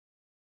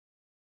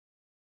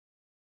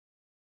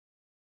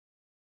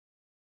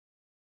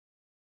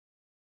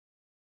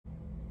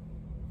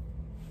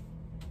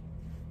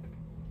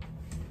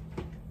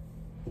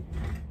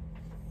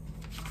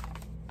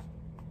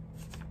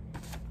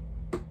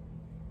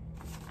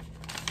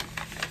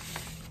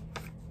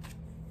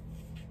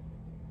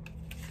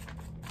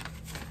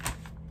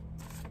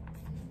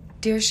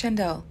Dear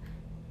Chandel,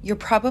 you're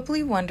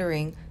probably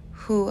wondering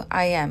who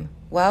I am.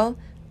 Well,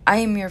 I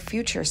am your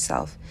future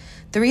self.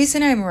 The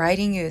reason I'm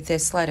writing you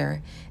this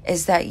letter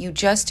is that you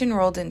just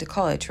enrolled into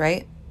college,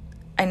 right?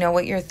 I know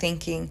what you're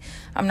thinking.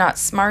 I'm not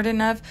smart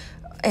enough,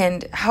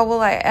 and how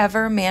will I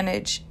ever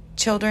manage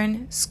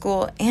children,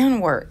 school,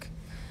 and work?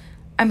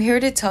 I'm here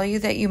to tell you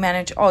that you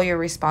manage all your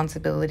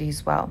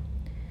responsibilities well.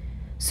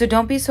 So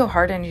don't be so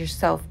hard on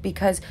yourself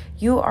because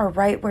you are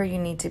right where you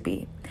need to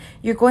be.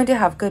 You're going to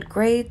have good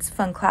grades,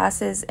 fun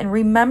classes, and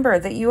remember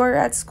that you are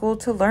at school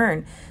to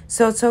learn.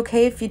 So it's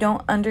okay if you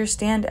don't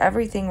understand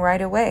everything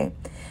right away.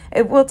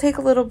 It will take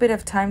a little bit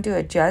of time to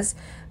adjust,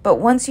 but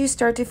once you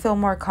start to feel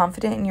more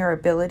confident in your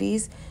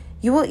abilities,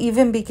 you will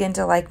even begin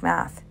to like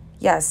math.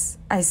 Yes,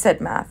 I said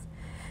math.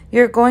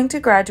 You're going to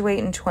graduate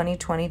in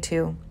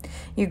 2022.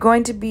 You're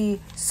going to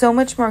be so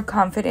much more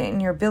confident in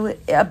your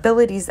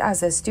abilities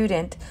as a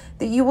student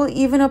that you will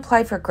even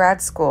apply for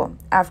grad school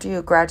after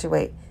you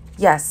graduate.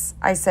 Yes,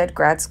 I said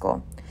grad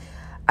school.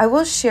 I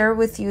will share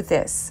with you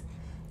this.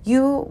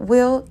 You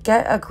will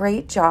get a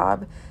great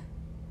job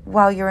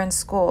while you're in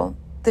school.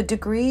 The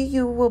degree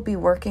you will be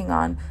working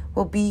on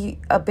will be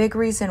a big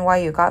reason why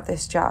you got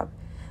this job.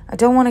 I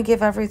don't want to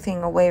give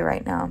everything away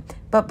right now,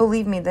 but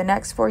believe me, the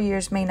next 4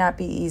 years may not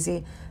be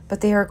easy,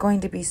 but they are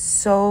going to be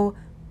so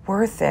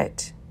worth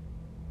it.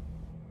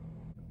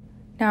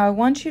 Now I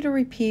want you to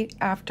repeat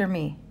after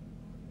me.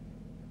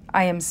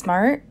 I am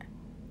smart.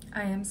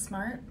 I am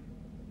smart,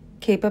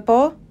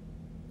 Capable.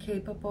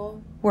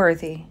 capable,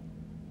 Worthy.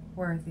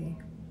 worthy.